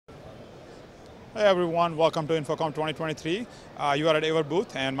Hey everyone, welcome to InfoComm 2023. You are at AVer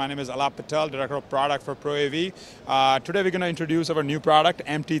booth, and my name is Alap Patel, Director of Product for ProAV. Today we're going to introduce our new product,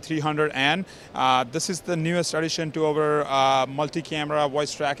 MT300N. This is the newest addition to our multi-camera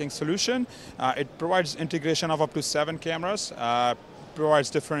voice tracking solution. It provides integration of up to 7 cameras. Provides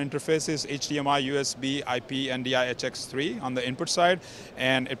different interfaces, HDMI, USB, IP, NDI, HX3 on the input side,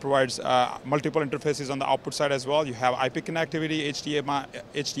 and it provides multiple interfaces on the output side as well. You have IP connectivity,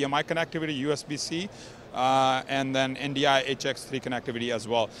 HDMI connectivity, USB-C, and then NDI HX3 connectivity as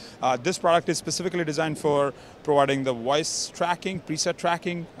well. This product is specifically designed for providing the voice tracking, preset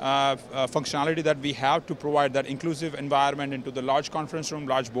tracking functionality that we have to provide that inclusive environment into the large conference room,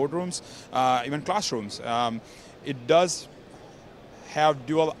 large boardrooms, even classrooms. It does have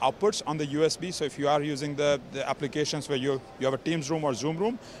dual outputs on the USB, so if you are using the applications where you have a Teams room or Zoom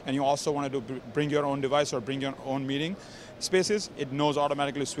room, and you also want to bring your own device or bring your own meeting spaces, it knows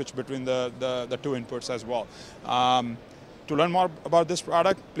automatically switch between the two inputs as well. To learn more about this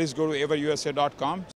product, please go to averusa.com.